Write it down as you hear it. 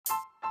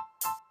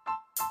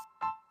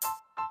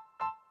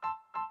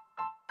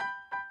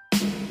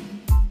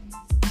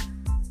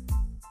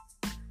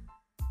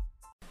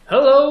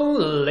Hello,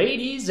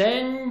 ladies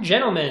and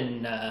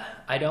gentlemen.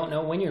 I don't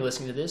know when you're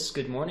listening to this.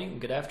 Good morning,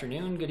 good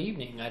afternoon, good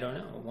evening. I don't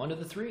know. One of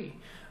the three.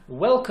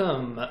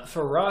 Welcome,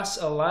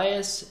 Faraz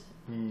Elias,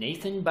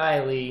 Nathan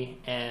Biley,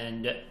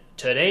 and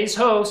today's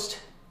host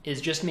is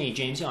just me,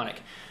 James Yannick.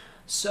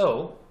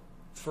 So,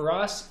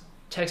 Faraz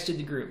texted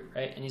the group,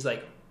 right? And he's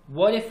like,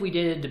 what if we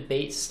did a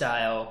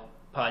debate-style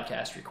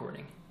podcast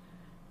recording?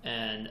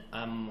 And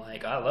I'm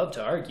like, I love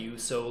to argue,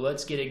 so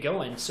let's get it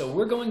going. So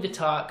we're going to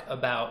talk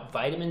about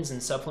vitamins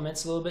and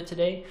supplements a little bit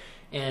today.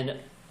 And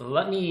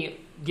let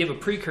me give a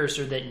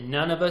precursor that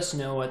none of us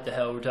know what the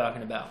hell we're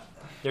talking about.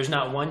 There's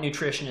not one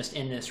nutritionist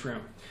in this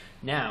room.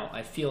 Now,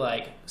 I feel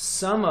like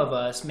some of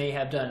us may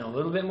have done a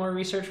little bit more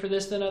research for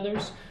this than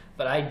others,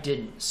 but I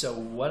didn't. So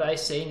what I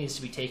say needs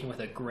to be taken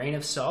with a grain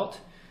of salt.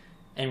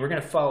 And we're going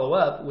to follow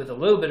up with a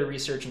little bit of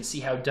research and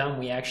see how dumb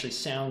we actually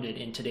sounded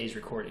in today's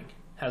recording.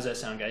 How's that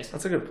sound, guys?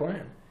 That's a good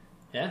plan.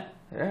 Yeah?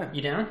 Yeah.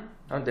 You down?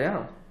 I'm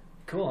down.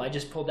 Cool. I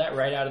just pulled that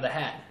right out of the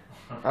hat.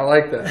 I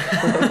like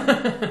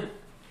that.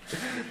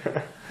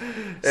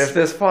 If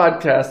this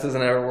podcast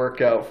doesn't ever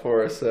work out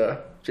for us,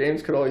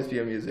 James could always be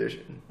a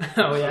musician.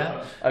 Oh,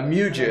 yeah? A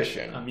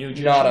musician. A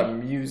musician? Not a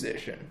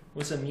musician.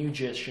 What's a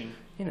musician?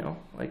 You know,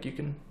 like you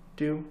can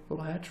do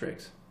little hat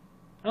tricks.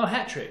 Oh,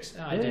 hat tricks.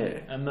 Oh, I Yeah.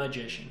 did. A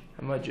magician.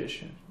 A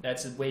magician.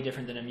 That's way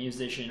different than a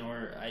musician,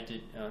 or I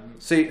did...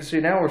 See,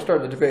 now we're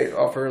starting the debate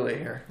off early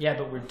here. Yeah,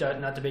 but we're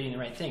not debating the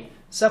right thing.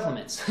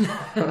 Supplements.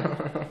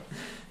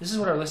 This is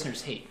what our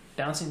listeners hate.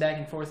 Bouncing back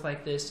and forth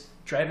like this,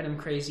 driving them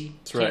crazy.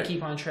 That's Can't right.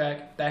 keep on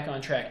track. Back on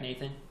track,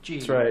 Nathan.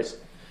 Jeez. That's right.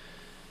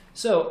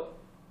 So,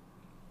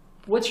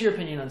 what's your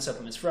opinion on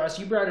supplements? Frost,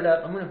 you brought it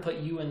up. I'm going to put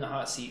you in the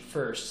hot seat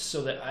first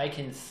so that I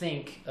can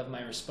think of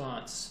my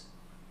response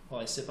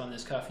while I sip on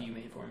this coffee you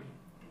made for me.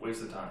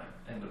 Waste of time.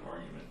 End of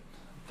argument.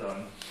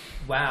 Done.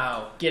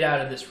 Wow. Get out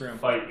of this room.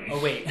 Fight me.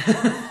 Oh, wait.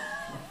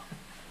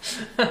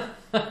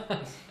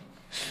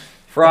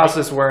 Frost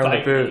is wearing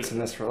Fight the boots in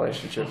this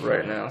relationship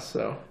right now,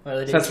 so Well,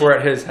 it since is- we're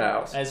at his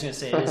house. I was going to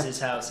say, it is his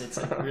house. It's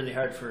really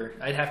hard for...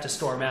 I'd have to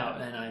storm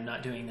out, and I'm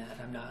not doing that.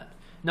 I'm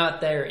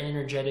not there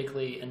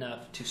energetically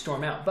enough to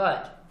storm out.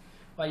 But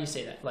why do you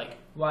say that? Like,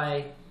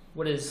 why...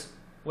 What is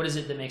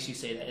it that makes you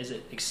say that? Is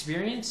it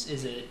experience?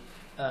 Is it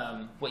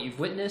what you've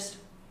witnessed?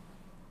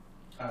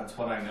 That's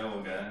what I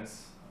know,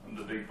 guys. I'm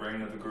the big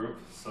brain of the group,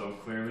 so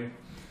clearly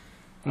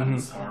I'm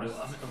the smartest.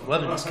 I'm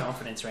loving this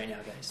confidence right now,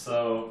 guys.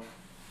 So,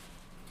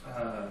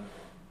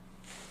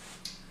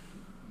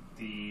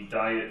 the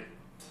diet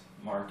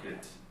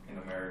market in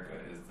America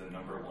is the #1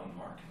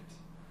 market.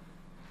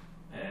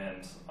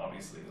 And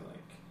obviously,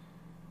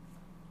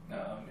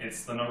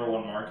 it's the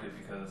 #1 market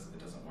because it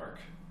doesn't work.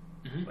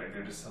 Mhm. Like,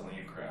 they're just selling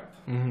you crap.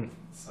 Mm-hmm.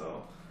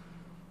 So,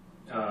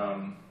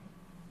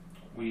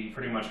 we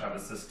pretty much have a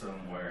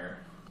system where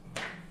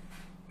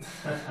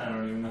I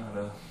don't even know how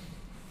to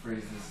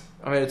phrase this.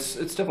 I mean, it's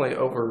definitely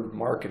over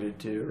marketed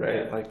too,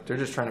 right? Yeah. Like they're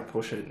just trying to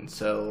push it and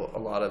sell a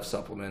lot of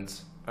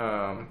supplements.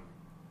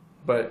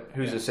 But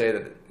who's to say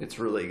that it's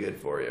really good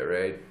for you,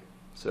 right?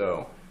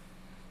 So,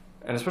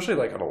 and especially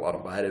like on a lot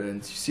of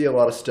vitamins, you see a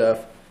lot of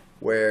stuff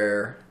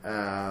where,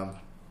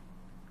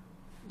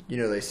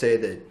 they say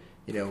that,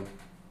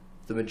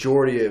 the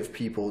majority of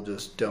people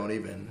just don't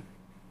even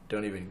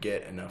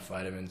get enough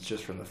vitamins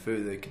just from the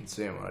food they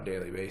consume on a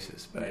daily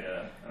basis. But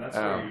Yeah, and that's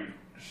where you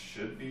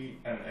should be.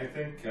 And I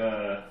think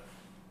a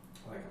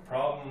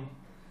problem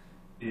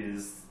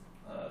is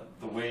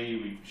the way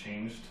we've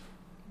changed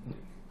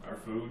our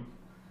food,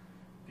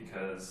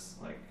 because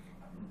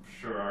I'm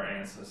sure our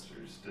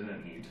ancestors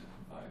didn't need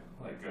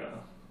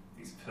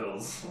these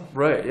pills.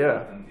 right,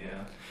 yeah. And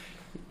yeah.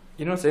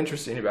 You know what's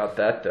interesting about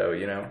that though,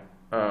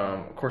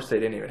 of course they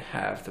didn't even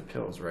have the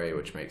pills, right,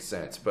 which makes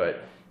sense,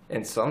 but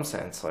in some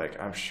sense,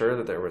 I'm sure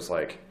that there was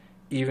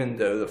even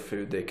though the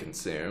food they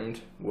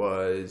consumed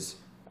was,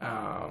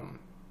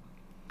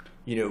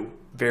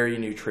 very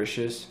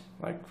nutritious,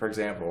 for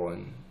example,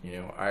 in,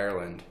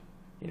 Ireland,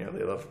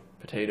 they love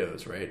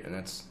potatoes, right, and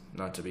that's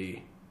not to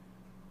be,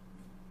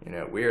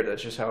 weird,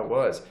 that's just how it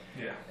was.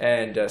 Yeah.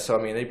 And so,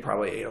 they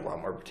probably ate a lot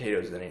more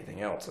potatoes than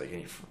anything else, like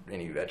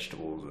any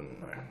vegetables and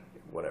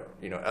whatever,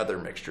 other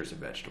mixtures of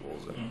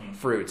vegetables and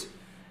fruits.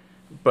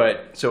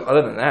 But so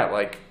other than that,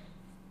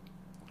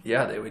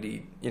 yeah, they would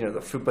eat,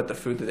 the food, but the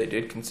food that they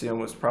did consume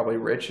was probably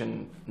rich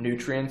in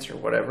nutrients or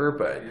whatever.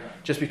 But Yeah.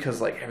 just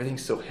because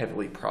everything's so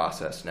heavily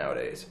processed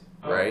nowadays,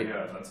 Oh, right?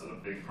 yeah, that's a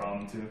big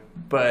problem too.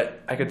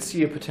 But I could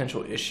see a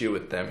potential issue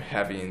with them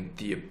having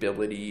the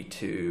ability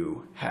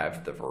to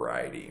have the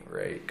variety,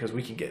 right? Because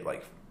we can get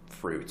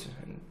fruit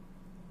and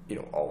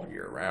all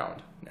year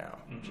round now,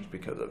 just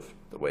because of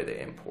the way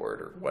they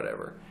import or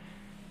whatever.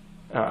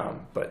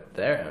 But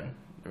then,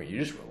 you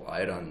just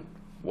relied on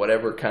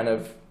whatever kind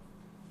of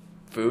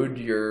food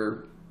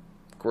your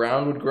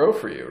ground would grow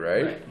for you,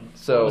 right?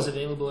 So what was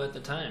available at the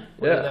time?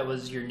 Whether Yeah. that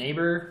was your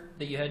neighbor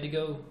that you had to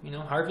go,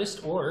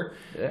 harvest, or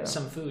Yeah.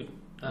 some food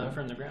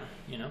from the ground,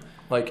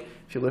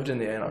 if you lived in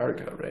the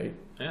Antarctica, right?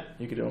 Yeah.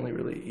 You could only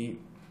really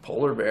eat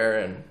polar bear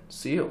and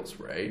seals,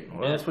 right?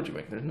 Well, Yeah. that's what you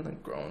make. There's nothing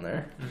growing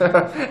there.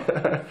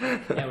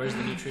 Yeah, where's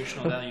the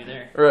nutritional value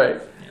there?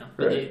 Right. You know,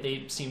 but Right.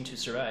 they seem to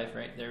survive,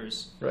 right?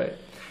 There's Right.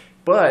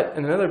 But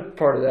another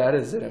part of that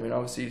is that, I mean,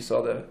 obviously you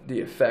saw the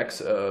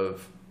effects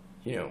of,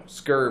 you know,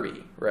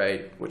 scurvy,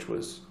 right? Which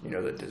was, you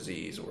know, the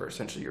disease where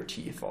essentially your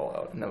teeth fall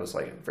out. And that was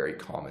like a very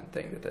common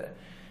thing that the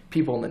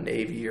people in the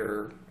Navy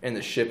or in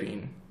the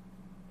shipping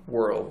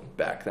world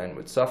back then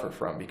would suffer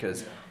from,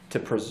 because to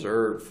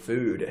preserve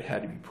food, it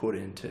had to be put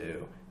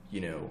into,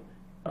 you know,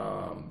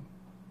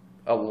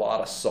 a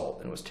lot of salt,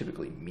 and it was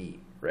typically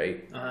meat,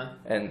 right?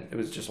 And it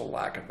was just a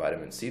lack of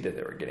vitamin C that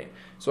they were getting.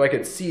 So I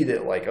could see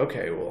that, like,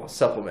 okay, well, a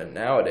supplement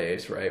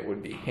nowadays, right,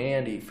 would be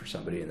handy for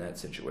somebody in that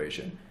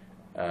situation,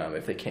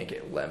 if they can't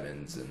get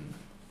lemons and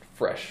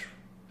fresh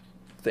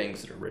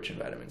things that are rich in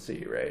vitamin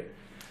C, right?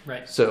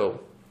 right.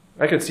 So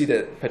I could see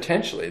that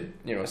potentially,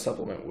 you know, a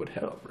supplement would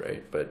help,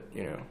 right? But,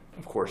 you know,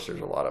 of course,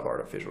 there's a lot of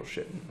artificial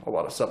shit and a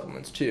lot of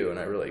supplements too. And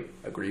I really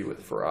agree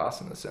with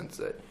Faraz in the sense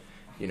that,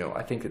 you know,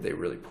 I think that they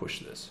really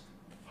push this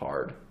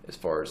hard as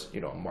far as,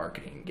 you know, a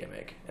marketing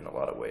gimmick in a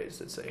lot of ways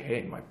that say,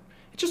 hey,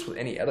 it's just with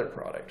any other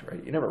product,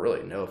 right? You never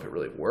really know if it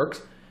really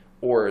works,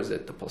 or is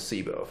it the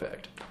placebo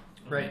effect?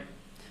 Right.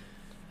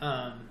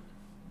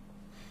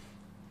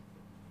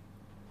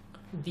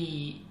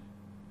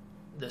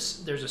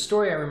 There's a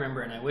story I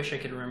remember, and I wish I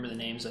could remember the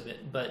names of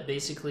it, but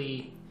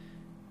basically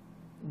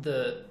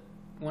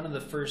one of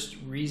the first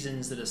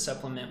reasons that a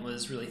supplement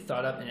was really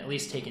thought up and at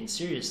least taken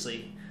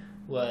seriously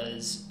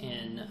was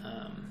in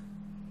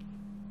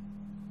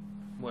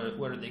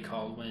what are they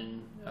called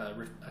when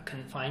a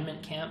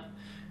confinement camp,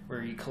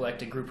 where you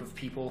collect a group of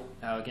people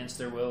against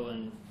their will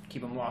and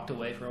keep them locked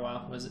away for a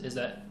while. Did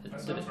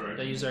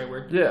I use the right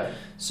word? Yeah.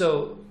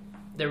 So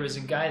there was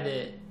a guy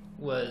that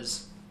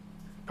was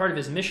part of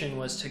his mission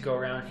was to go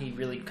around. He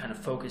really kind of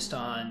focused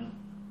on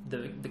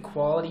the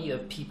quality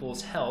of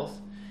people's health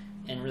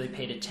and really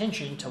paid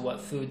attention to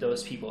what food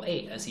those people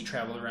ate as he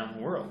traveled around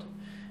the world.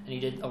 And he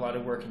did a lot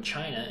of work in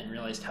China and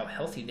realized how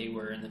healthy they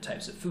were and the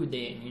types of food they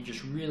ate. And he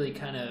just really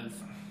kind of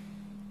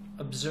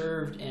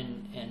observed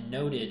and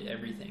noted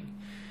everything.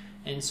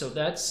 And so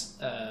that's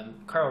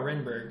Carl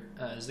Renberg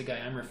is the guy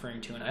I'm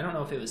referring to. And I don't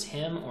know if it was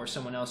him or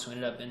someone else who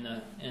ended up in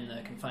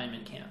the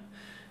confinement camp.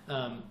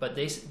 But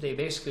they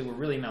basically were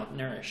really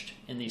malnourished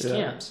in these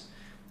camps.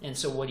 And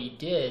so what he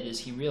did is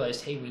he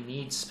realized, hey, we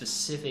need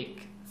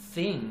specific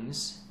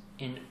things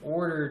in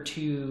order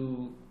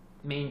to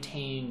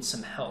maintain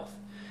some health.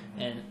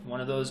 And one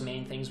of those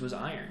main things was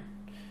iron,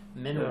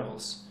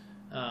 minerals,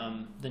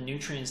 the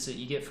nutrients that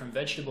you get from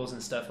vegetables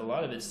and stuff. A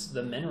lot of it's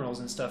the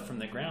minerals and stuff from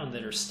the ground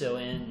that are still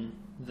in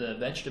the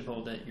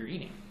vegetable that you're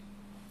eating.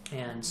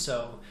 And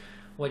so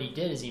what he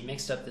did is he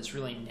mixed up this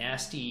really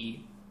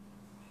nasty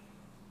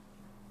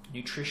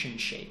nutrition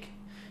shake,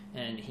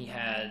 and he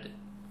had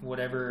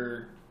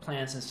whatever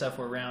plants and stuff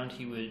were around,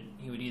 he would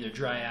either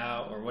dry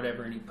out or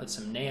whatever, and he'd put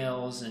some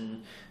nails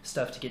and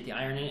stuff to get the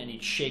iron in it, and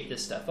he'd shake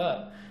this stuff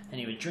up and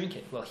he would drink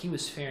it. Well, he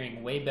was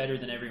faring way better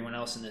than everyone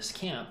else in this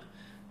camp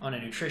on a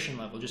nutrition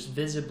level, just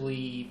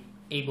visibly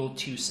able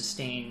to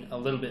sustain a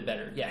little bit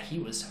better. Yeah, he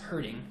was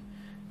hurting,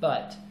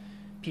 but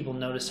people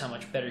noticed how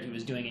much better he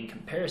was doing in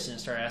comparison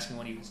and started asking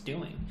what he was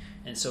doing.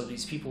 And so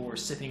these people were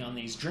sipping on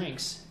these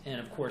drinks, and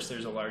of course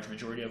there's a large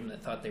majority of them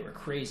that thought they were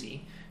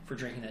crazy for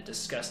drinking that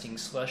disgusting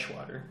slush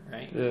water,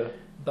 right? Yeah.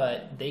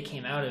 But they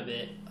came out of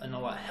it in a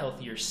lot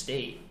healthier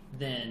state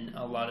than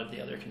a lot of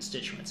the other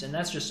constituents. And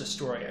that's just a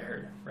story I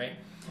heard, right?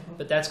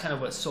 But that's kind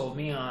of what sold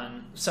me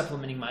on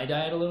supplementing my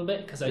diet a little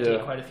bit, because I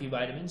take quite a few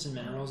vitamins and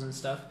minerals and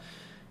stuff.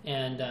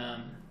 And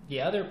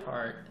the other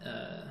part,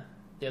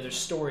 the other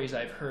stories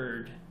I've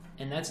heard,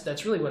 and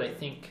that's really what I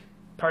think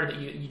part of it,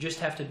 you just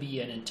have to be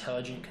an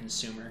intelligent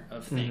consumer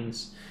of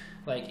things.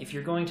 Like, if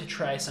you're going to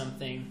try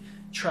something,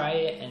 try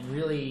it and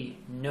really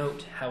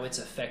note how it's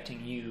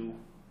affecting you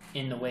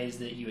in the ways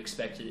that you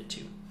expected it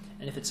to.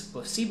 And if it's a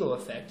placebo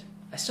effect,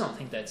 I still don't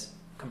think that's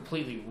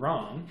completely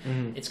wrong.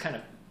 It's kind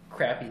of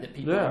crappy that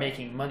people are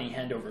making money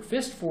hand over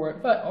fist for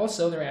it, but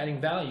also they're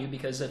adding value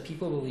because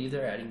people believe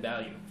they're adding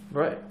value.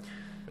 Right.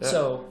 Yeah.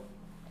 So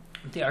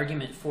the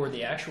argument for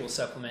the actual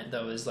supplement,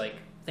 though, is like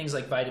things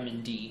like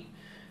vitamin D.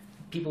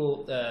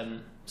 People,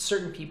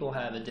 certain people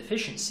have a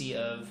deficiency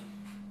of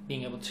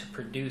being able to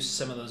produce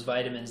some of those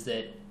vitamins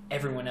that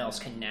everyone else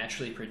can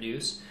naturally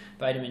produce.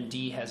 Vitamin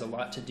D has a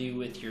lot to do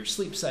with your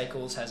sleep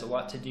cycles, has a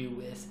lot to do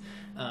with,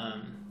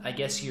 I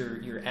guess,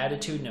 your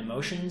attitude and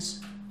emotions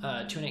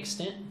to an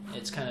extent.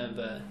 It's kind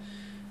of,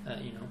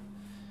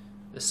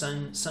 the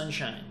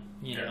sunshine,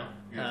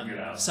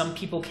 Some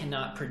people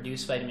cannot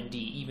produce vitamin D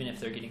even if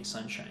they're getting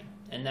sunshine.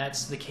 And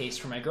that's the case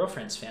for my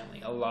girlfriend's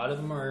family. A lot of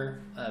them are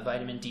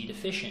vitamin D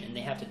deficient, and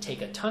they have to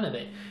take a ton of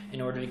it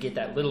in order to get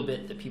that little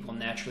bit that people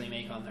naturally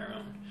make on their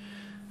own.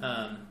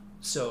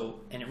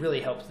 And it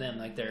really helped them.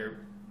 Like,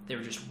 they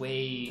were just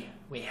way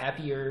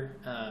happier,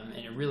 and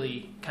it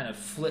really kind of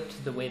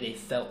flipped the way they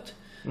felt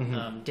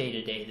day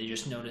to day. They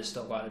just noticed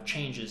a lot of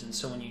changes. And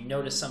so when you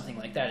notice something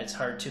like that, it's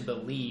hard to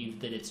believe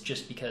that it's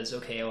just because,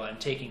 okay, well, I'm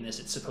taking this,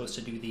 it's supposed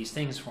to do these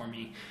things for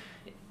me.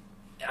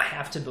 I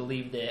have to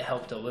believe that it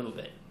helped a little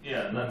bit.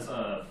 Yeah, and that's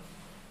I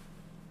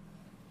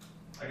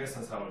guess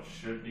that's how it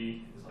should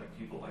be. Is like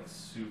people like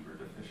super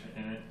deficient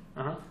in it.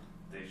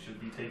 They should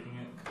be taking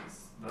it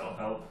because that'll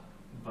help.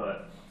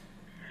 But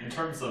in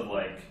terms of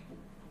like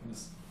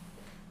just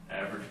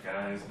average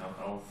guys, no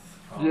health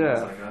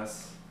problems like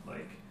us,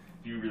 like,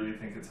 do you really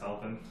think it's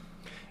helping?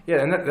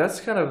 Yeah, and that's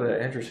kind of the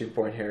interesting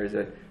point here is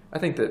that I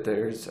think that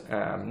there's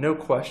no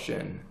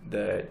question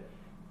that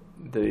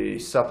the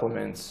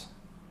supplements,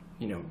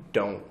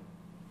 don't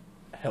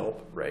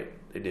help, right?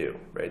 They do,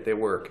 right? They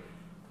work.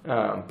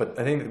 But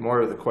I think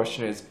more of the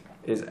question is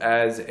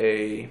as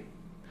a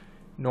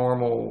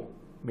normal,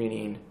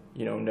 meaning,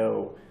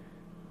 no,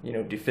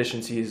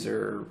 deficiencies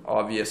or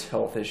obvious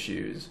health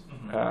issues,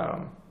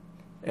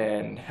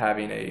 and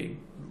having a,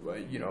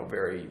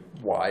 very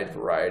wide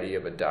variety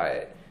of a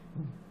diet,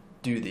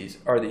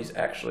 are these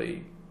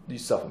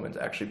supplements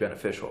actually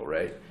beneficial,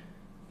 right?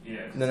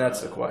 Yeah. And then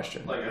that's the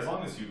question. Like, as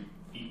long as you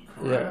eat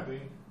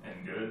correctly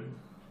and good,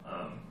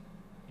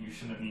 you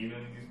shouldn't need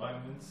any of these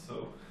vitamins.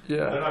 So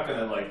they're not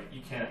gonna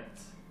you can't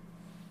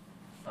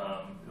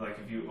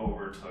if you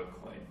overtook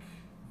like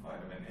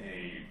vitamin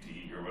A,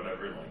 D, or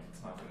whatever,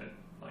 it's not gonna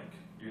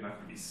you're not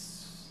gonna be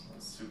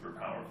super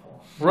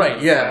powerful.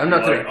 Right. Yeah. I'm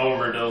not gonna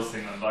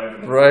overdosing on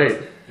vitamins.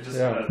 Right. It's just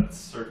gonna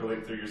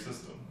circulate through your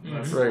system.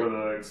 That's right. where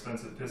the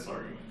expensive piss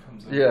argument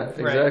comes in. Yeah.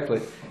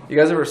 Exactly. You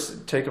guys ever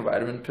take a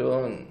vitamin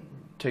pill and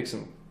take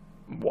some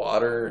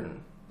water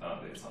and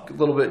a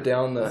little bit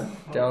down,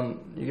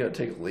 you gotta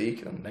take a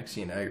leak, and next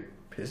thing you know, your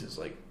piss is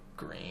like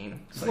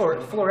green. It's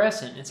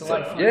fluorescent. It's a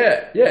lot of fun.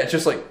 Yeah, it's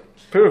just like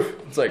poof.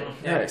 It's like,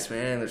 nice,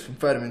 man. There's some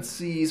vitamin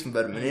C, some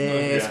vitamin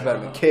A, some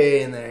vitamin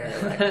K in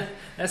there.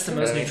 That's the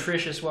most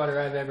nutritious water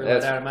I've ever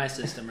let out of my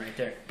system right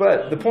there.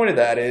 But the point of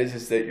that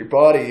is that your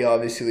body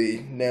obviously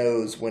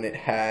knows when it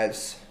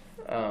has,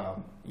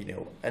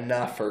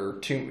 enough or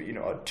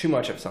too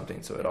much of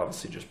something, so it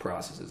obviously just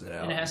processes it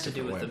out. And it has to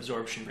do with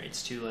absorption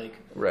rates too,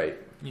 right.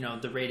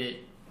 The rate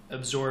it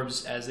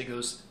absorbs as it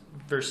goes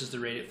versus the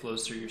rate it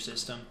flows through your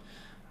system.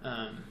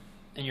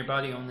 And your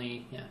body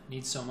only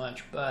needs so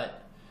much.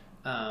 But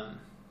I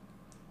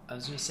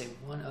was going to say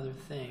one other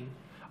thing.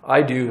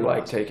 I do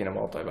like taking a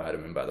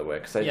multivitamin, by the way,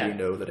 because I do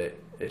know that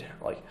it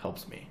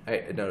helps me.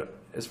 I know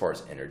as far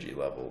as energy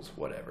levels,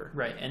 whatever.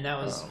 Right, and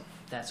that's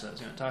what I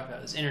was going to talk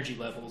about is energy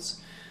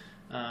levels.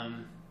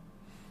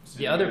 So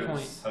the other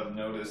point. Have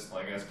noticed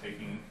as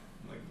taking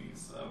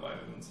these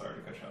vitamins. Sorry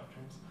to cut you off,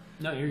 James.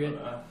 No, you're good.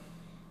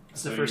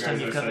 It's the first time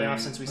you've cut me off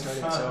since we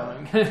started, so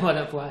I'm going to let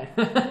it fly.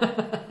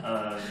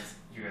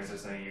 You guys are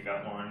saying you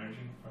got more energy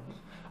from it?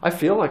 I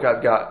feel like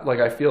I'm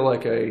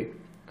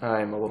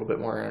a little bit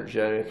more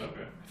energetic.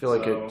 Okay. I feel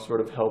like it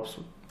sort of helps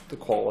with the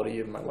quality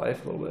of my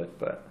life a little bit,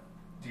 but...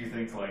 Do you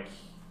think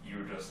you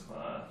were just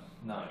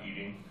not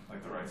eating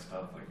the right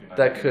stuff? You're not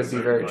that could be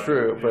very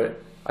true,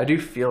 but I do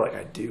feel like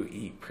I do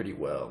eat pretty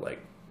well,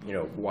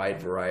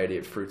 wide variety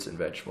of fruits and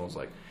vegetables.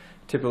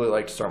 Typically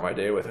like to start my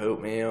day with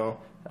oatmeal.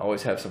 I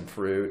always have some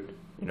fruit,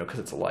 because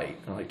it's light.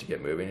 I like to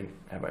get moving and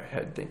have my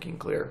head thinking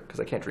clear, because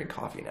I can't drink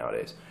coffee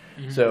nowadays.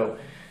 Mm-hmm. So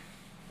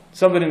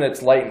something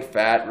that's light and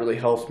fat really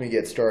helps me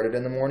get started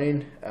in the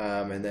morning.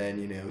 And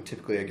then,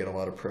 typically I get a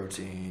lot of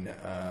protein.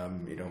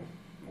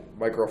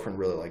 My girlfriend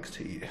really likes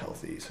to eat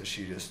healthy, so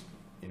she just,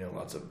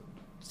 lots of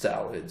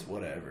salads,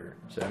 whatever.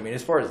 So,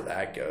 as far as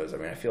that goes,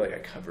 I feel like I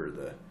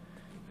cover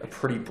a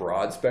pretty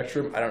broad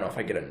spectrum. I don't know if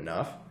I get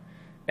enough.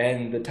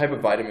 And the type of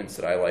vitamins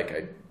that I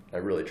like, I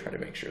really try to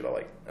make sure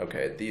that,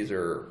 okay, these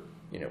are,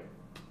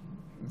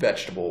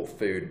 vegetable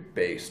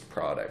food-based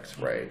products,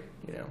 right?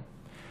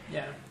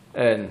 Yeah.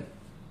 And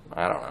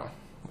I don't know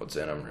what's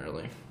in them,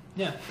 really.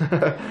 Yeah.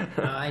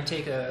 I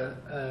take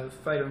a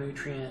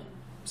phytonutrient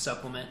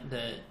supplement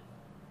that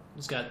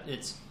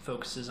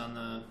focuses on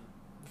the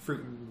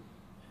fruit and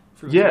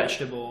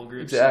vegetable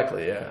groups.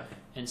 Exactly, yeah.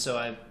 And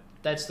so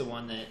that's the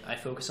one that I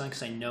focus on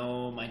because I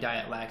know my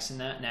diet lacks in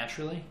that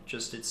naturally.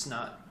 It's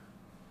not...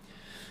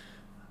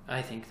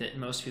 I think that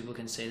most people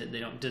can say that they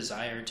don't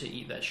desire to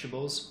eat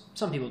vegetables.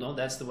 Some people don't.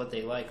 That's what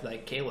they like.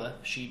 Like Kayla,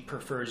 she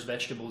prefers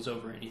vegetables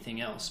over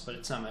anything else, but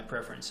it's not my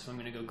preference. If I'm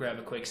going to go grab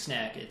a quick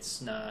snack, it's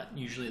not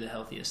usually the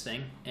healthiest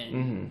thing.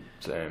 And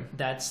same.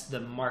 That's the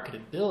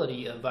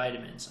marketability of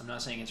vitamins. I'm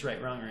not saying it's right,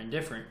 wrong, or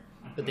indifferent,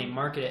 but they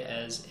market it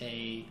as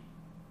they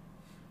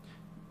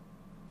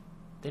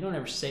don't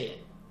ever say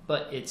it,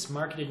 but it's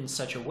marketed in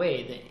such a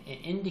way that it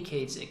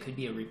indicates it could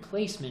be a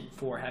replacement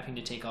for having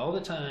to take all the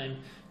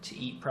time to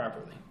eat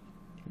properly.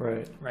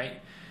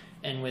 Right?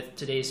 And with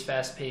today's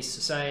fast-paced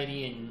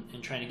society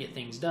and trying to get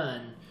things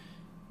done,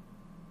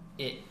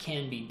 it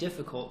can be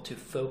difficult to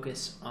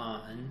focus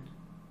on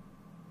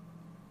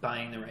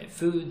buying the right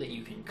food that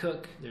you can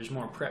cook. There's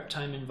more prep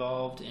time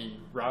involved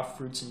in raw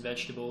fruits and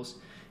vegetables.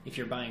 If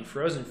you're buying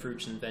frozen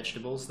fruits and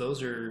vegetables,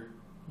 those are,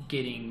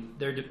 getting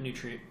their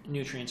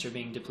nutrients are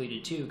being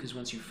depleted too, because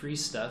once you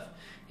freeze stuff,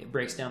 it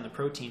breaks down the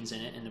proteins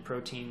in it, and the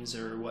proteins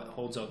are what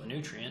holds all the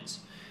nutrients.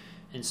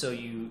 And so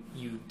you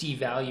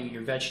devalue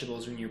your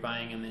vegetables when you're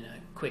buying them in a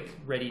quick,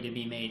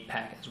 ready-to-be-made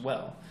pack as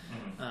well.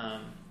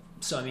 Mm-hmm.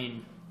 So, I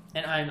mean,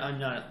 and I'm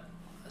not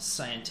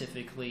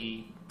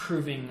scientifically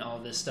proving all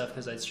this stuff,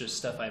 because that's just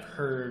stuff I've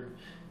heard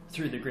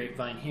through the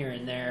grapevine here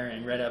and there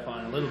and read up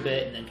on a little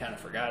bit and then kind of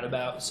forgot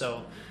about.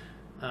 So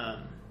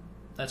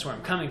that's where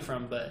I'm coming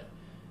from, but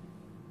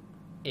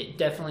it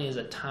definitely is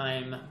a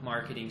time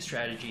marketing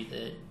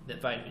strategy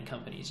that vitamin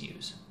companies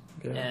use.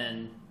 Yeah.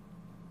 And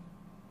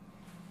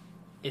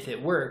if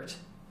it worked,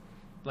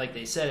 like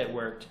they said it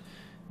worked,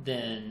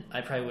 then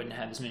I probably wouldn't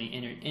have as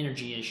many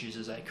energy issues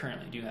as I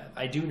currently do have.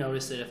 I do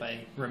notice that if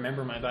I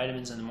remember my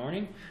vitamins in the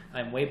morning,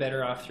 I'm way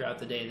better off throughout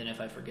the day than if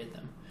I forget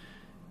them.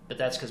 But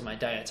that's because my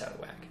diet's out of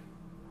whack.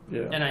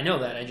 Yeah. And I know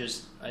that.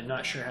 I'm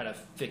not sure how to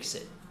fix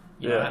it.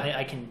 You know,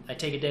 I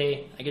take a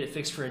day, I get it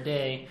fixed for a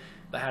day,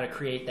 but how to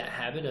create that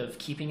habit of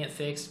keeping it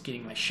fixed,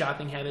 getting my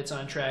shopping habits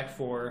on track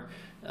for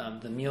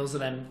the meals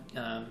that I'm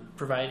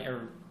providing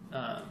or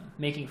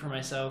making for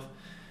myself.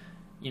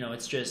 You know,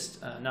 it's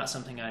just not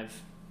something I've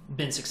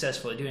been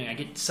successful at doing. I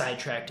get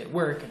sidetracked at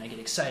work and I get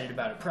excited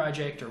about a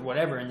project or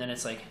whatever, and then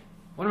it's like,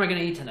 what am I going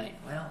to eat tonight?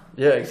 Well,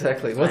 yeah,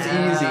 exactly. What's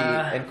easy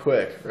and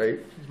quick, right?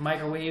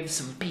 Microwave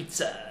some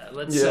pizza.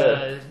 Let's,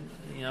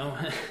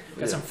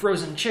 got some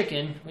frozen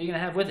chicken. What are you going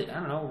to have with it? I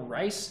don't know,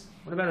 rice?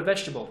 What about a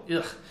vegetable?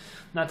 Ugh,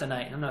 not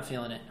tonight. I'm not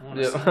feeling it. I want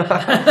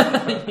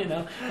to, you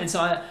know. And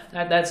so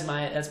that's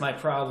my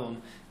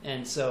problem.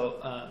 And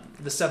so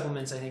the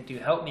supplements, I think, do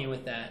help me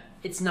with that.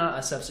 It's not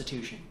a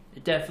substitution.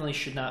 It definitely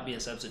should not be a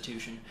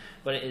substitution,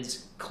 but it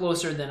is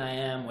closer than I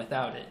am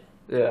without it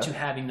to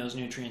having those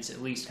nutrients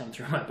at least come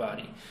through my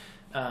body.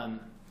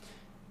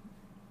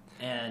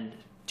 And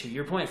to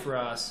your point, for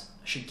us,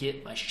 I should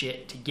get my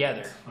shit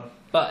together,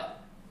 but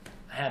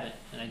I haven't,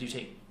 and I do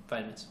take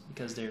vitamins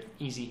because they're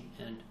easy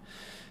and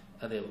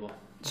available.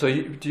 So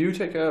do you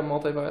take a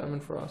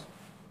multivitamin for us?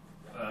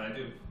 I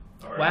do.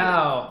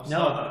 Wow.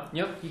 No.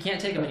 Yep. You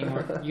can't take them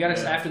anymore. You got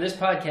to, after this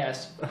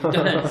podcast, you're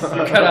done.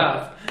 You're cut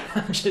off.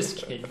 I'm just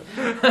kidding.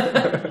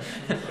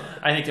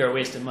 I think they're a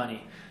waste of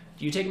money.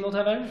 Do you take a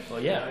multivitamin? Well,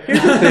 yeah.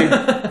 Here's the thing.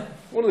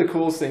 One of the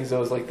coolest things,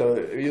 though, is like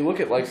if you look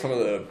at like some of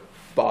the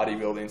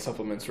bodybuilding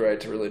supplements, right,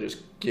 to really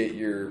just get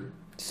your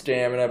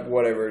stamina up,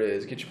 whatever it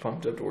is, get you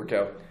pumped up to work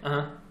out.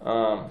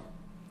 Uh-huh.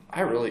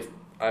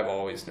 I've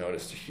always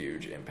noticed a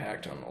huge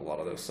impact on a lot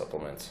of those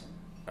supplements.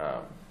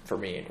 For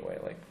me, anyway,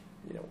 like,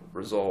 you know,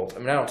 result. I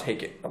mean, I don't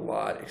take it a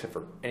lot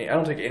I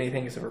don't take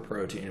anything except for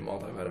protein and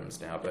multivitamins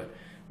now, but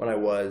when I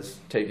was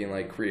taking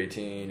like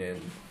creatine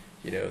and,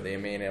 you know, the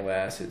amino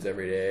acids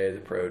every day, the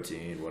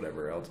protein,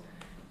 whatever else,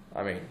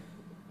 I mean,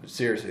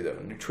 seriously though,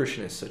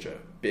 nutrition is such a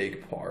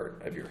big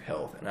part of your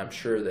health, and I'm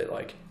sure that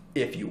like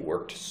if you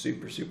worked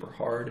super, super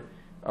hard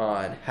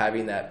on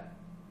having that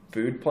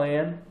food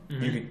plan,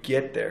 mm-hmm. you could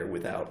get there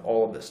without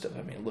all of this stuff.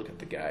 I mean, look at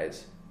the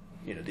guys,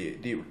 you know,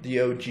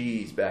 the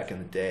OGs back in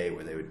the day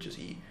where they would just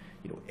eat,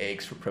 you know,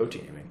 eggs for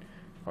protein. I mean,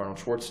 Arnold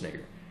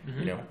Schwarzenegger, mm-hmm.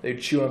 you know,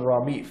 they'd chew on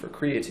raw meat for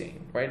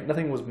creatine, right?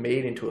 Nothing was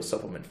made into a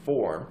supplement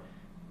form.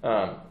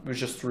 It was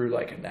just through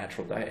like a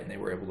natural diet, and they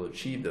were able to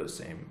achieve those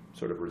same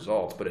sort of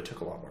results, but it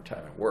took a lot more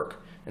time and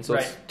work. And so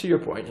it's, to your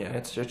point,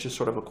 it's just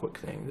sort of a quick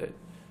thing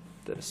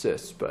that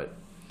assists. But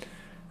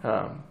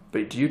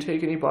do you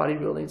take any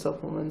bodybuilding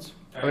supplements?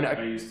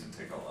 I used to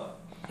take a lot.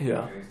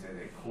 Yeah. I used to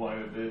take quite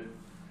a bit.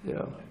 Yeah.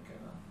 Like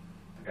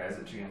the guys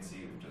at GNC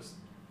who just,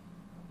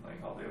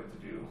 like, all they have to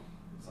do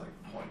is like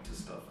point to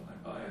stuff and I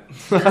buy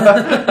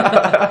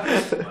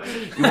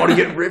it. You want to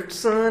get ripped,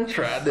 son?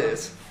 Try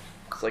this.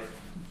 It's like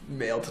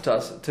male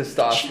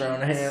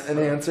testosterone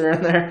enhancer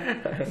in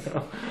there. I don't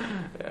know.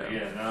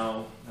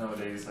 Yeah,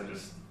 nowadays I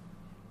just,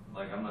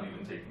 like, I'm not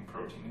even taking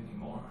protein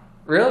anymore.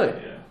 Really?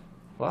 Yeah.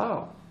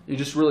 Wow. You're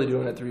just really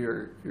doing it through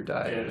your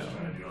diet. Yeah, just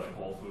trying to do like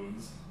Whole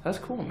Foods. That's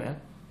cool, man.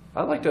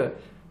 I'd like to,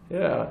 you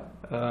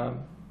know,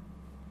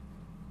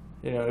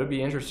 it'd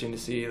be interesting to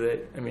see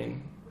that. I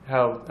mean,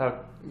 how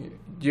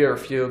do you ever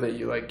feel that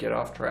you like get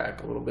off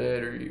track a little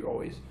bit, or you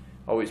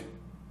always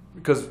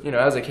because, you know,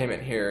 as I came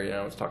in here, you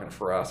know, I was talking to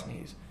Faraz and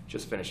he's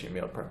just finishing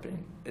meal prepping.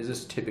 Is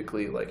this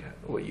typically like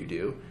what you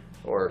do,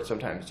 or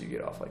sometimes do you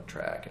get off like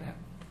track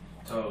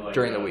and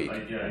during the week?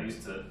 I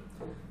used to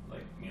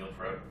like meal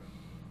prep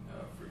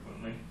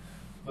frequently,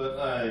 but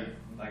I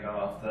got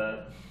off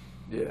that.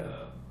 Yeah.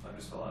 I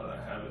just fell out of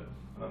that habit,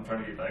 but I'm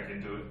trying to get back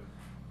into it.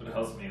 But it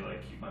helps me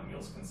like keep my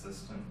meals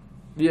consistent.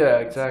 Yeah,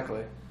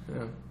 exactly.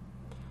 Yeah,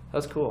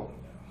 that's cool.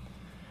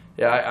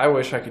 Yeah, I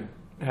wish I could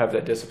have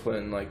that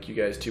discipline like you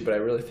guys too, but I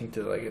really think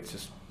that like it's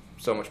just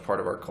so much part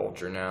of our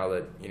culture now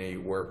that, you know,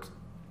 you work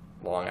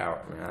long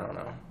hours. I mean, I don't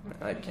know.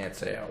 I can't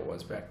say how it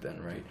was back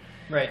then, right?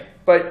 Right.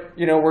 But,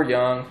 you know, we're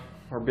young,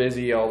 we're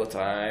busy all the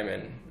time,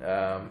 and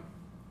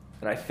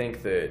I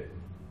think that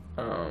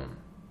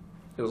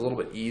it was a little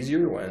bit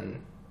easier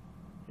when,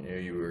 you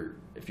know,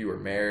 if you were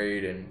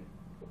married and,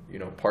 you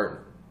know,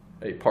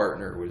 a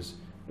partner was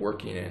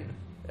working in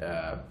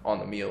on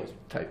the meal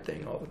type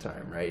thing all the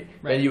time, right?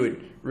 Right. And you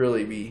would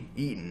really be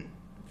eating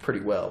pretty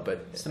well,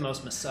 but It's the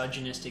most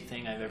misogynistic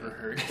thing I've ever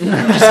heard.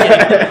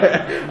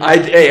 I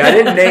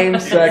didn't name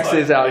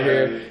sexes out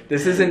here.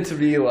 This isn't to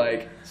be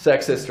like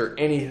sexist or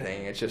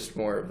anything. It's just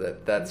more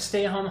of that's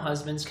Stay-at-home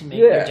husbands can make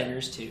Yeah. their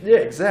dinners too. yeah,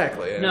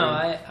 exactly. No,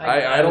 mean,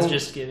 I was don't-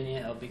 just giving you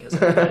help because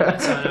I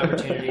saw an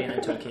opportunity and I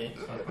took it.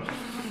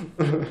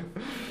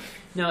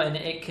 No, and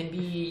it can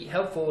be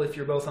helpful if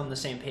you're both on the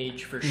same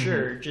page for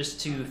sure,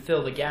 just to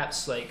fill the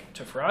gaps. Like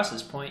to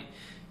Faraz's point,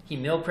 he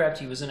meal prepped,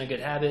 he was in a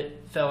good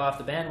habit, fell off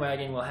the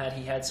bandwagon. Well, had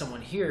he had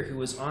someone here who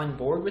was on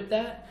board with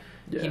that,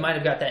 Yeah. he might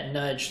have got that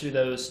nudge through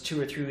those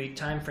 2 or 3 week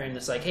time frame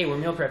that's like, hey, we're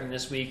meal prepping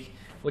this week,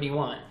 what do you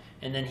want?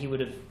 And then he would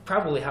have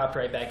probably hopped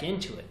right back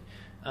into it.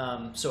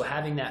 So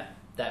having that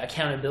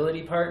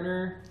accountability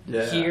partner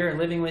Yeah. here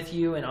living with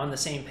you and on the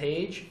same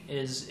page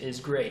is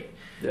great.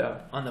 Yeah.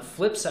 On the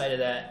flip side of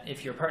that,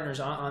 if your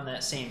partner's on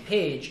that same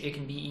page, it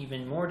can be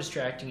even more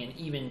distracting and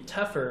even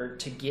tougher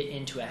to get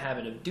into a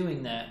habit of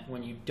doing that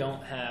when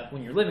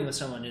you're living with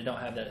someone and don't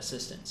have that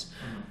assistance.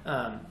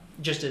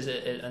 Just as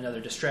another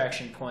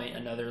distraction point,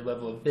 another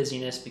level of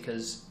busyness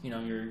because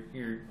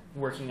you're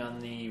working on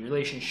the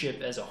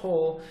relationship as a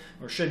whole,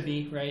 or should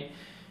be, right?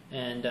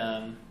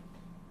 And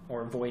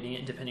or avoiding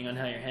it depending on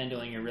how you're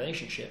handling your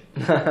relationship.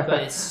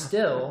 But it's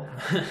still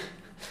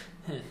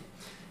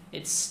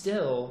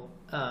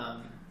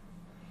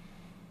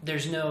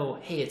there's no,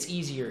 hey, it's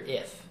easier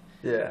if.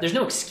 Yeah. There's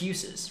no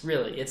excuses,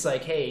 really. It's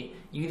like, hey,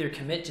 you either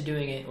commit to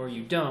doing it or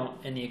you don't,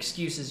 and the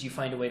excuses you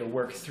find a way to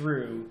work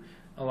through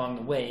along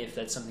the way if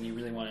that's something you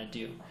really want to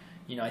do.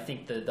 I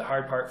think the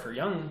hard part for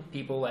young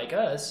people like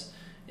us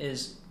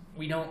is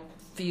we don't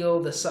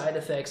feel the side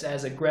effects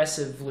as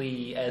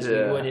aggressively as we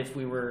would if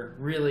we were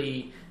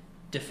really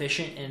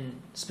deficient in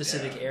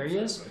specific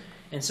areas. Exactly.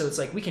 And so it's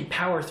like we can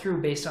power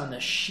through based on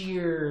the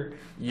sheer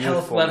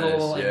health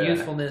level and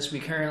youthfulness we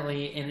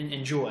currently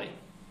enjoy.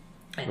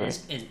 And as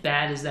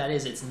bad as that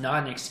is, it's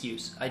not an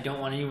excuse. I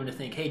don't want anyone to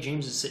think, hey,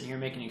 James is sitting here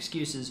making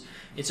excuses.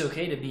 It's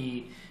okay to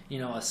be,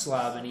 a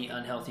slob and eat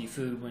unhealthy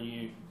food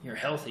when you're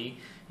healthy,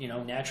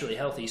 naturally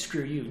healthy.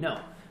 Screw you. No.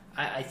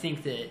 I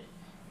think that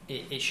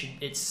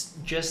it's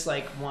just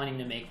like wanting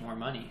to make more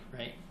money,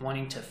 right?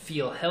 Wanting to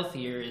feel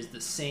healthier is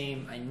the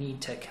same. I need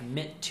to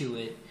commit to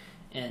it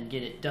and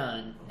get it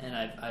done, and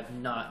I've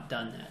not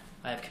done that.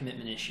 I have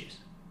commitment issues.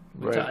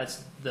 Right.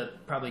 That's the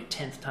probably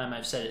 10th time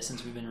I've said it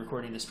since we've been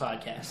recording this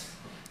podcast.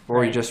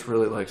 Or he just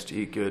really likes to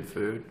eat good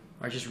food.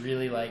 Or I just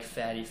really like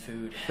fatty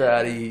food.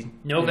 Fatty.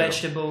 No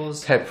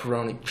vegetables.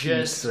 Pepperoni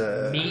Just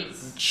pizza. meat,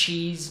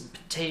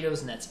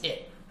 potatoes, and that's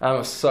it. I'm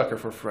a sucker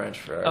for French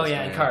fries. Oh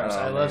yeah, and man. carbs.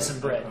 I love some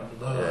bread.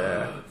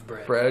 Yeah.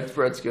 Bread.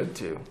 Bread's good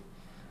too.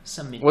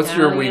 Some Italian What's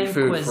your weak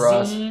food,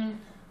 cuisine.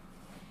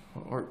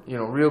 Or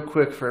real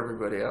quick for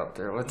everybody out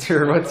there. What's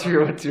your real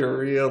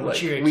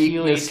What's your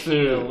weakness Achilles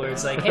heel? food? Where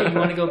it's like, hey, you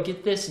want to go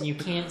get this, and you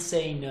can't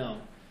say no.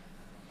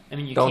 I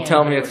mean, you Don't can,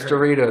 tell but me it it's would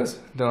hurt. Doritos.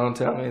 Don't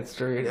tell me it's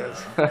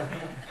Doritos.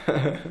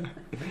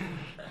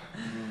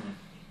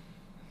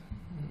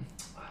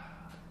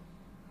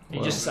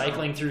 You're just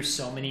cycling through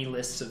so many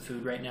lists of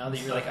food right now that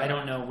you're like, I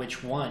don't know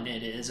which one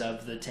it is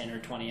of the 10 or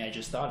 20 I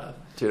just thought of.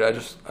 Dude, I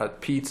just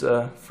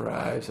pizza,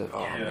 fries.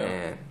 Oh Yeah.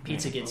 man,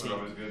 Pizza gets Those me. are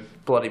always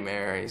good. Bloody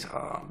Marys.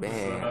 Oh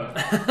man,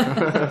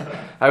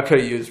 I could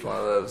have used one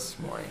of those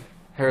this morning.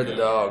 Hair of the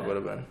dog would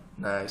have been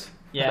nice.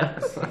 Yeah.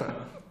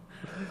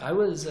 I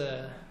was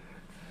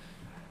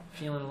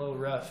feeling a little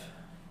rough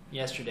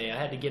yesterday. I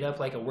had to get up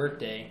like a work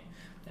day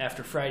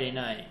after Friday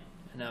night,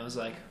 and I was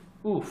like,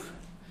 oof.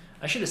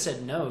 I should have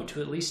said no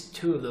to at least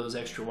 2 of those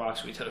extra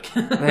walks we took.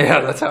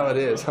 Yeah, that's how it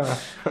is, huh?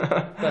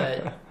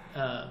 But,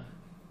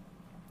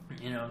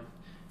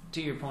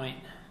 to your point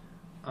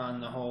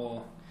on the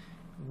whole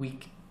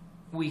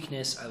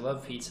weakness, I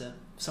love pizza.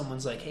 If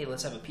someone's like, hey,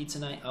 let's have a pizza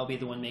night, I'll be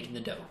the one making the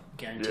dough.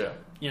 Guaranteed.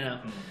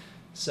 Yeah.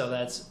 So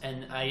that's,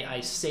 and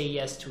I say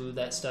yes to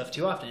that stuff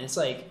too often. It's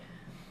like,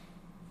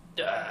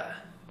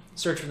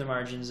 search for the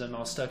margins. I'm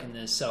all stuck in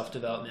this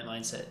self-development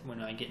mindset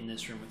when I get in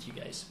this room with you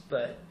guys.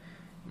 But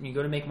when you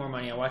go to make more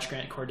money, I watched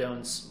Grant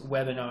Cardone's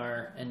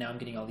webinar, and now I'm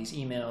getting all these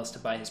emails to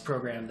buy his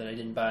program that I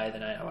didn't buy the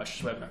night I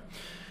watched his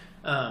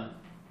webinar.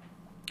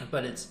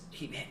 But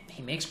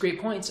he makes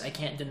great points. I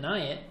can't deny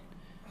it.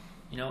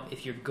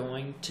 If you're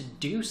going to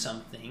do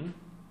something,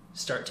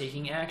 start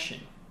taking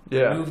action.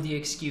 Yeah. Remove the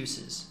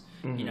excuses.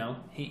 Mm-hmm.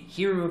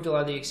 He removed a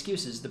lot of the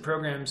excuses. The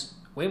program's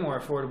way more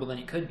affordable than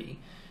it could be.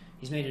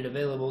 He's made it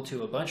available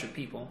to a bunch of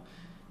people.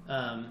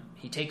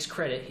 He takes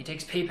credit. He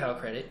takes PayPal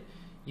credit.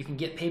 You can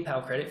get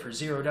PayPal credit for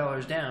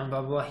 $0 down,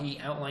 blah, blah, blah. He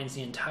outlines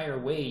the entire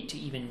way to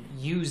even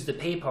use the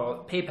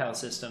PayPal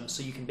system,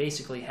 so you can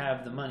basically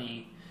have the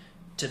money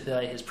to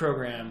buy his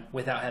program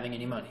without having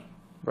any money.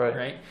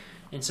 Right?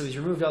 And so he's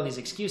removed all these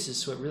excuses,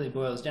 so it really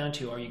boils down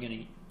to, are you going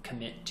to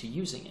commit to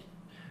using it?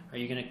 Are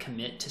you going to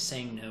commit to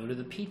saying no to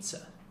the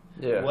pizza?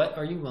 Yeah. What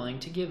are you willing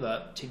to give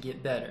up to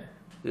get better?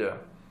 Yeah.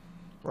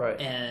 Right.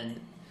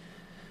 And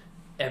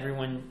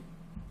everyone,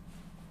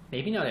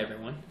 maybe not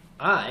everyone,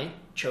 I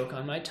choke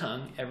on my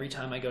tongue every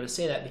time I go to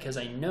say that because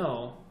I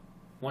know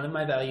one of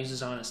my values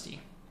is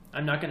honesty.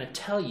 I'm not going to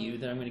tell you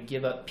that I'm going to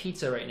give up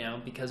pizza right now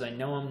because I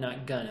know I'm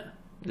not gonna.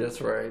 That's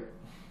right.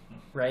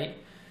 Right?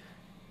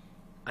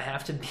 I'd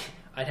have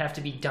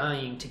to be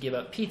dying to give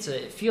up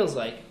pizza, it feels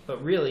like,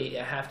 but really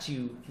I have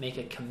to make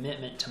a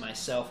commitment to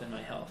myself and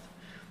my health.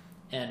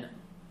 And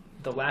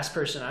the last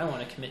person I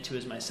want to commit to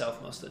is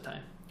myself most of the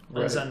time,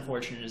 Right. as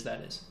unfortunate as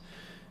that is.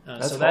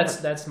 That's So hard.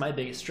 that's my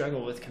biggest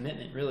struggle with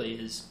commitment, really,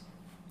 is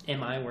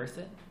am I worth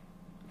it?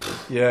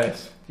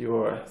 Yes, you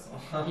are.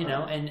 You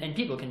know, and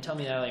people can tell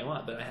me that all they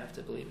want, but I have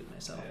to believe it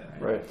myself.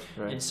 Yeah. Right?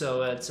 Right. And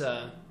so it's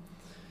a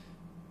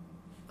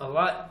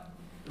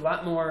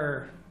lot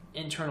more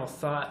internal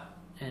thought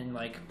and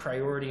like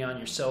priority on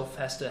yourself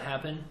has to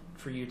happen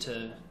for you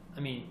to. I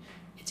mean,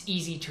 it's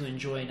easy to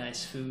enjoy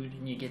nice food,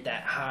 and you get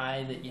that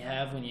high that you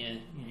have when you're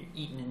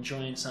eating,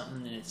 enjoying something,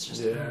 and it's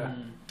just Yeah.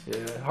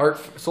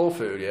 Soul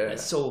food. Yeah.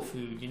 it's soul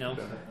food, you know.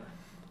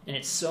 And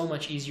it's so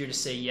much easier to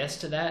say yes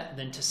to that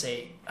than to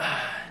say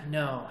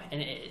no.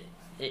 And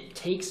it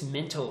takes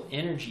mental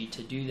energy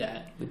to do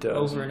that It does.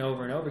 over and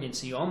over and over again.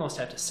 So you almost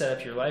have to set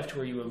up your life to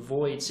where you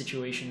avoid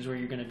situations where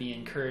you're going to be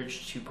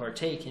encouraged to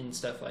partake in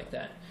stuff like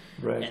that.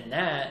 Right. And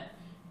that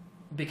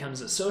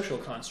becomes a social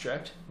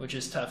construct, which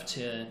is tough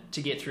to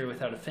get through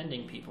without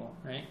offending people,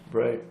 right?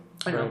 Right.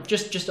 I don't know, Right.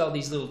 just all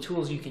these little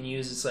tools you can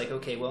use. It's like,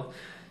 okay, well,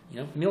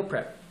 meal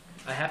prep.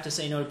 I have to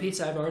say no to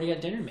pizza. I've already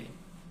got dinner made.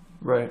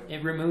 Right.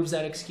 It removes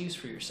that excuse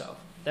for yourself.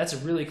 That's a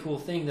really cool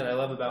thing that I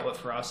love about what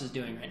Faraz is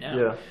doing right now.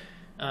 Yeah.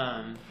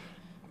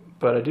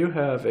 But I do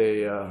have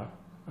a.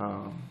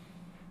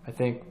 I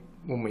think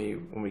when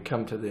we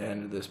come to the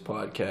end of this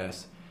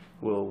podcast,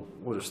 we'll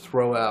just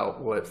throw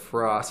out what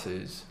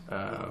Frost's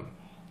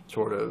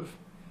sort of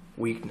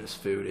weakness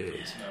food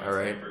is. No, All it's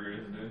right.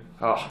 hamburgers, dude.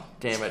 Oh,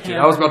 damn it, dude!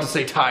 I was about to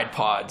say Tide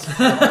Pods,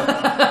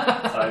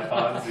 Tide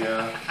Pods,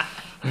 yeah.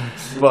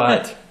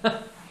 but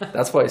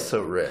that's why he's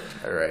so ripped.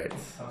 All right.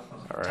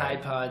 All right.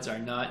 Tide Pods are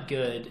not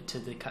good to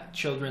the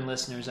children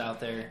listeners out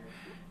there.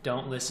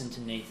 Don't listen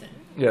to Nathan.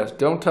 Yes.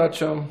 Don't touch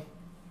them.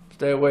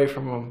 Stay away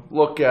from them.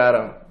 Look at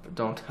them, but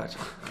don't touch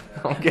them.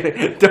 Don't get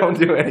it. Don't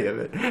do any of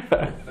it.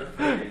 They're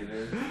pretty,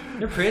 dude.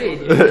 They're pretty,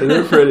 dude.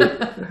 They're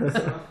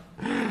pretty.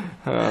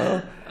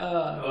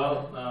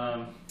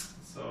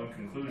 So in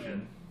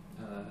conclusion,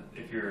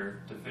 if you're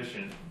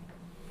deficient,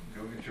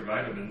 go get your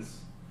vitamins.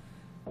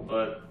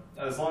 But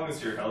as long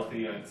as you're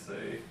healthy, I'd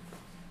say,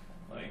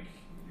 like,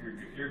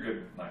 you're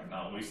good, like,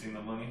 not wasting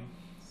the money.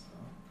 So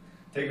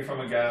take it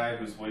from a guy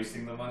who's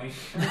wasting the money.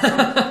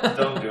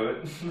 Don't do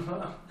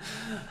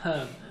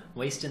it.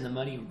 Wasting the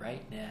money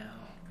right now.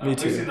 Me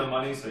too. Wasting the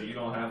money so you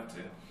don't have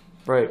to.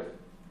 Right.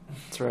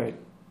 That's right.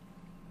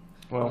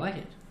 I Well, like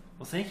it.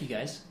 Well, thank you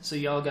guys. So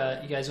you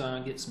guys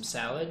want to get some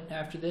salad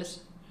after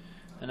this?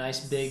 A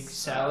nice big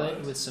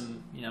salad with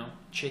some,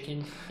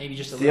 chicken, maybe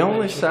just a the little bit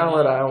only of chicken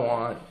salad in it. I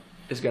want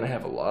is going to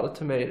have a lot of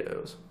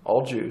tomatoes,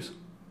 all juice,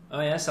 Oh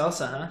yeah,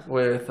 salsa, huh?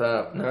 with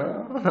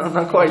no,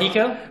 not quite.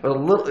 Pico? With a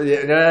little,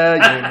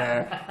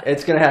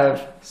 it's going to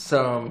have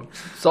some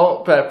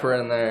salt, pepper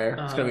in there.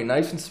 It's going to be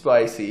nice and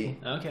spicy,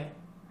 Okay.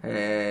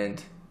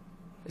 and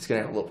it's going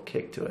to have a little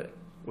kick to it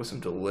with some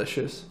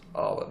delicious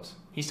olives.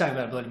 He's talking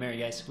about a Bloody Mary,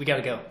 guys. We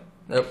gotta go.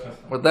 Yep.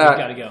 With We that,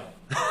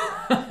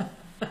 gotta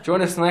go.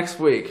 join us next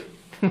week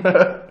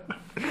to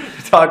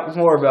talk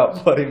more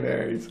about Bloody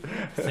Marys.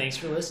 Thanks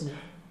for listening.